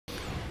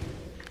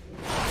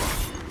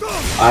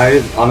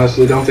I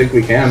honestly don't think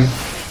we can.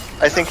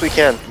 I think we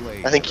can.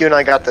 I think you and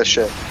I got this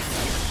shit.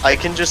 I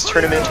can just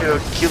turn him into a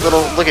cute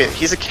little... Look at,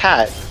 he's a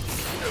cat.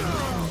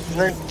 Isn't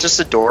that just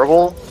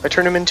adorable? I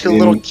turned him into a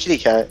little kitty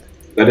cat.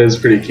 That is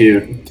pretty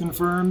cute.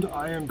 Confirmed,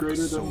 I am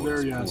greater than their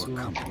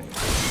Yasuo.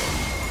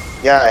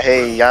 Yeah,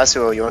 hey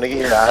Yasuo, you want to get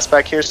your ass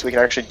back here so we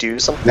can actually do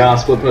something? Nah,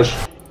 split push.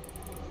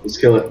 Let's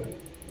kill it.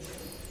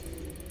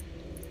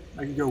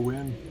 I can go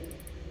win.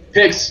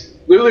 Picks!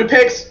 Lulu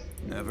picks!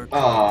 Never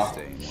Aw.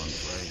 stay in one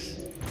place.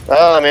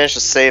 Oh, I managed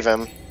to save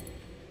him.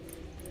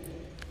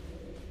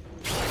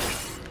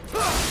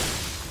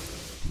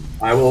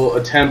 I will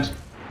attempt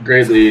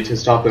greatly to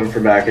stop them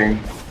from backing.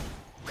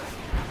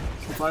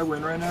 If I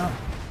win right now,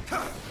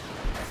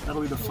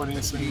 that'll be the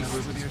funniest thing ever.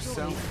 With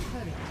yourself,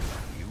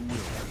 you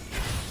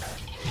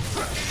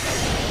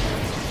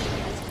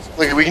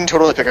will. Look, we can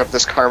totally pick up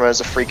this karma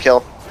as a free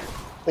kill.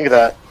 Look at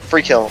that.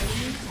 Free kill.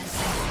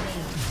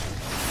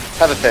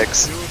 Have a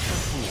picks.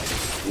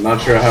 I'm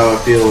not sure how I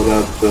feel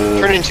about the...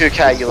 Turn into a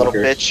cat, you little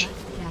bitch.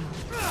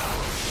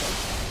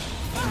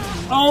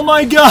 Oh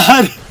my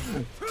god!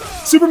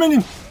 Super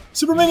minion!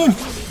 Super minion!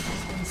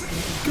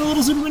 Go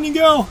little super minion,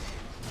 go!